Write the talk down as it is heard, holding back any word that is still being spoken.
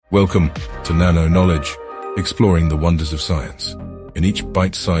Welcome to Nano Knowledge, exploring the wonders of science. In each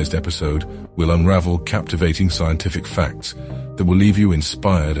bite-sized episode, we'll unravel captivating scientific facts that will leave you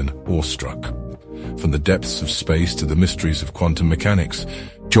inspired and awestruck. From the depths of space to the mysteries of quantum mechanics,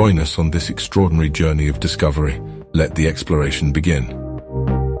 join us on this extraordinary journey of discovery. Let the exploration begin.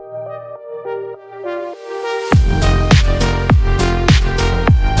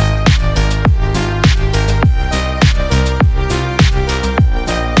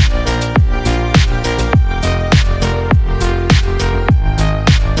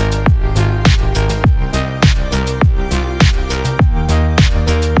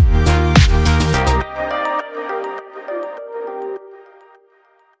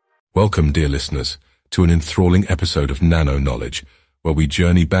 Welcome, dear listeners, to an enthralling episode of Nano Knowledge, where we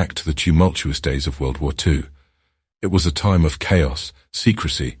journey back to the tumultuous days of World War II. It was a time of chaos,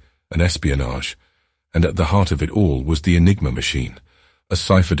 secrecy, and espionage, and at the heart of it all was the Enigma machine, a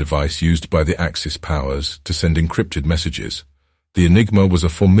cipher device used by the Axis powers to send encrypted messages. The Enigma was a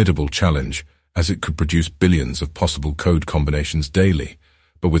formidable challenge, as it could produce billions of possible code combinations daily,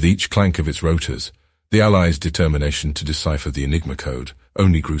 but with each clank of its rotors, the Allies' determination to decipher the Enigma code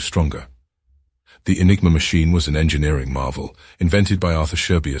only grew stronger. The Enigma machine was an engineering marvel, invented by Arthur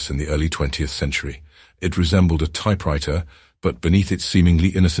Scherbius in the early 20th century. It resembled a typewriter, but beneath its seemingly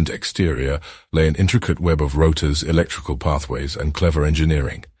innocent exterior lay an intricate web of rotors, electrical pathways, and clever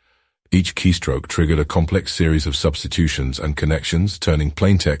engineering. Each keystroke triggered a complex series of substitutions and connections, turning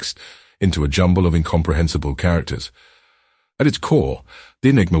plain text into a jumble of incomprehensible characters. At its core, the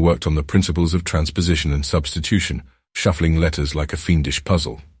Enigma worked on the principles of transposition and substitution, shuffling letters like a fiendish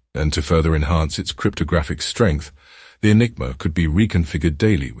puzzle. And to further enhance its cryptographic strength, the Enigma could be reconfigured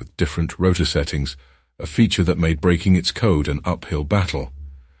daily with different rotor settings, a feature that made breaking its code an uphill battle.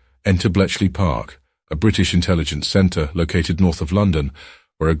 Enter Bletchley Park, a British intelligence centre located north of London,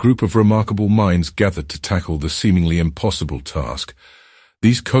 where a group of remarkable minds gathered to tackle the seemingly impossible task.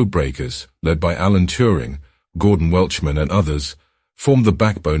 These codebreakers, led by Alan Turing, Gordon Welchman, and others, formed the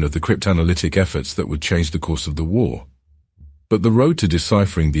backbone of the cryptanalytic efforts that would change the course of the war. But the road to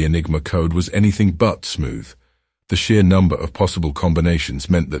deciphering the Enigma code was anything but smooth. The sheer number of possible combinations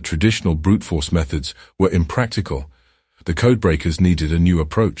meant that traditional brute force methods were impractical. The codebreakers needed a new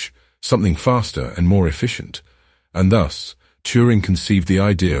approach, something faster and more efficient. And thus, Turing conceived the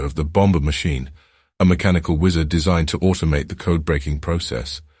idea of the bomber machine, a mechanical wizard designed to automate the code-breaking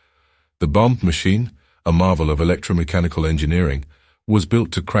process. The bomb machine, a marvel of electromechanical engineering, was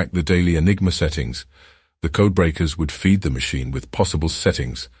built to crack the daily Enigma settings. The codebreakers would feed the machine with possible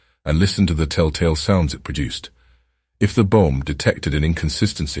settings and listen to the telltale sounds it produced. If the bomb detected an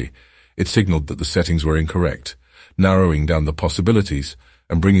inconsistency, it signaled that the settings were incorrect, narrowing down the possibilities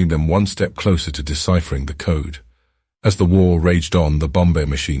and bringing them one step closer to deciphering the code. As the war raged on, the bomber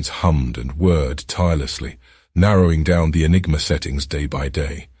machines hummed and whirred tirelessly, narrowing down the Enigma settings day by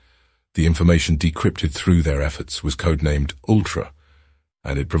day. The information decrypted through their efforts was codenamed Ultra,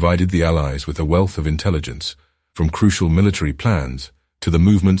 and it provided the Allies with a wealth of intelligence, from crucial military plans to the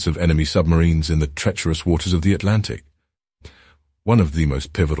movements of enemy submarines in the treacherous waters of the Atlantic. One of the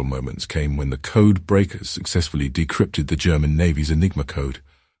most pivotal moments came when the code breakers successfully decrypted the German Navy's Enigma code.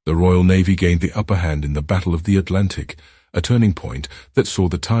 The Royal Navy gained the upper hand in the Battle of the Atlantic, a turning point that saw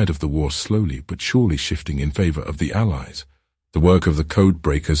the tide of the war slowly but surely shifting in favor of the Allies. The work of the code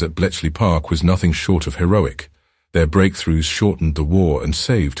breakers at Bletchley Park was nothing short of heroic. Their breakthroughs shortened the war and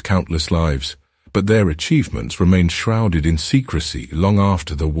saved countless lives, but their achievements remained shrouded in secrecy long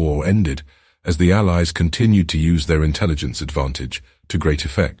after the war ended, as the Allies continued to use their intelligence advantage to great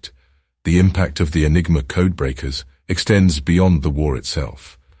effect. The impact of the Enigma codebreakers extends beyond the war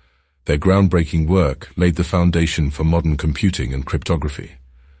itself. Their groundbreaking work laid the foundation for modern computing and cryptography.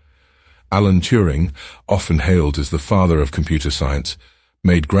 Alan Turing, often hailed as the father of computer science,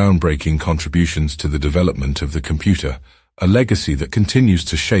 made groundbreaking contributions to the development of the computer, a legacy that continues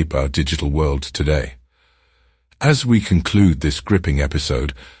to shape our digital world today. As we conclude this gripping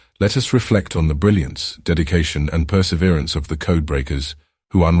episode, let us reflect on the brilliance, dedication, and perseverance of the codebreakers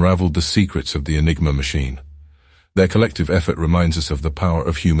who unraveled the secrets of the Enigma machine. Their collective effort reminds us of the power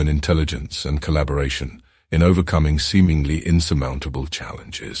of human intelligence and collaboration in overcoming seemingly insurmountable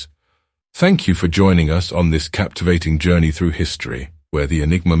challenges. Thank you for joining us on this captivating journey through history, where the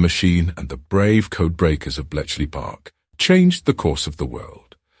Enigma machine and the brave codebreakers of Bletchley Park changed the course of the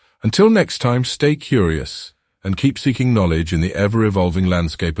world. Until next time, stay curious and keep seeking knowledge in the ever-evolving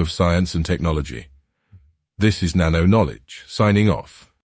landscape of science and technology. This is Nano Knowledge, signing off.